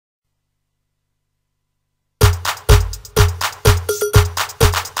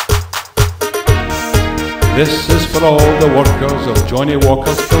This is for all the workers of Johnnie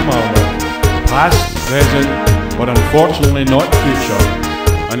Walkers Kilmarnock, past, present, but unfortunately not future.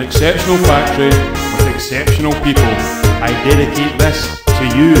 An exceptional factory with exceptional people. I dedicate this to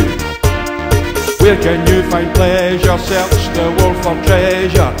you. Where can you find pleasure? Search the world for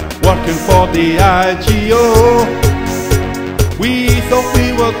treasure. Working for the IGO. We thought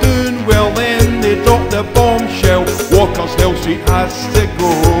we were doing well, then they dropped the bombshell. Walkers Hill Street has to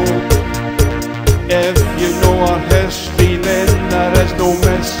go. If you know our history, then there is no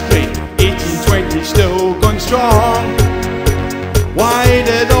mystery. 1820 still going strong. Why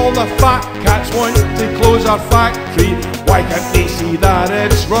did all the fat cats want to close our factory? Why can't they see that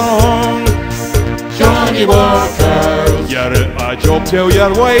it's wrong? Johnnie Walkers, you're at a job, tell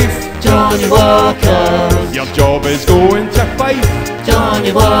your wife. Johnnie Walkers, your job is going to Fife.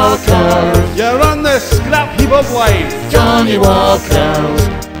 Johnnie Walkers, you're on the scrap heap of life. Johnnie Walkers,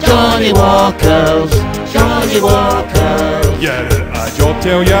 Johnnie Walkers, Johnnie Walkers, you're at a job,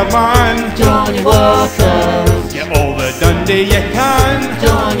 tell your man. Johnnie Walkers, get all the Dundee you can.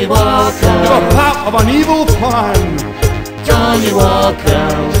 Johnnie Walkers, you're part of an evil plan. Johnnie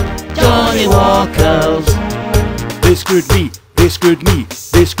Walkers, Johnnie Walkers. They screwed me, they screwed me,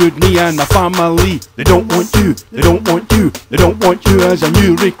 they screwed me and my family. They don't want you, they don't want you, they don't want you as a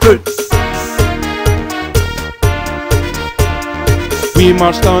new recruit. We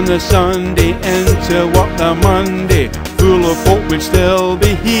marched on the Sunday into work the Monday, full of hope we'd still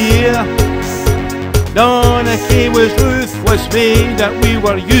be here. Donna Kay was ruthless, made that we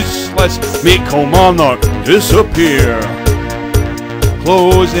were useless, make Kilmarnock disappear.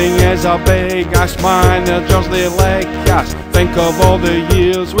 Closing is a big ass, managers they like us. Think of all the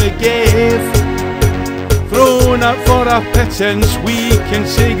years we gave. Thrown up for a pittance, we can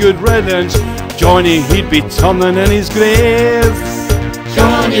say good riddance. Johnny, he'd be turning in his grave.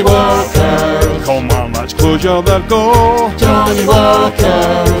 Johnnie Walkers, Kilmarnock's closure their goal. Johnnie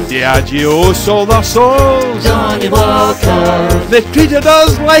Walkers, the IGO sold their souls. Johnnie Walkers, they treated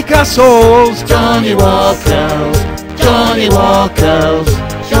us like our souls. Johnnie Walkers, Johnnie Walkers,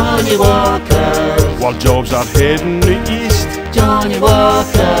 Johnnie Walkers. While jobs are heading east, Johnnie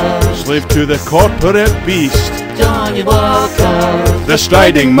Walkers, slave to the corporate beast. Johnnie Walkers, the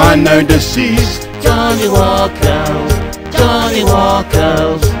striding man now deceased. Johnnie Walkers, Johnnie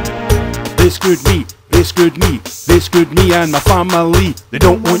Walkers. They screwed me, they screwed me, they screwed me and my family. They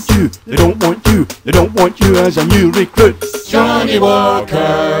don't want you, they don't want you, they don't want you as a new recruit. Johnnie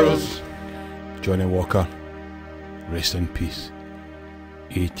Walkers. Johnnie Walker, rest in peace.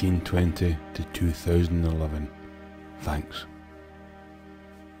 1820 to 2011. Thanks.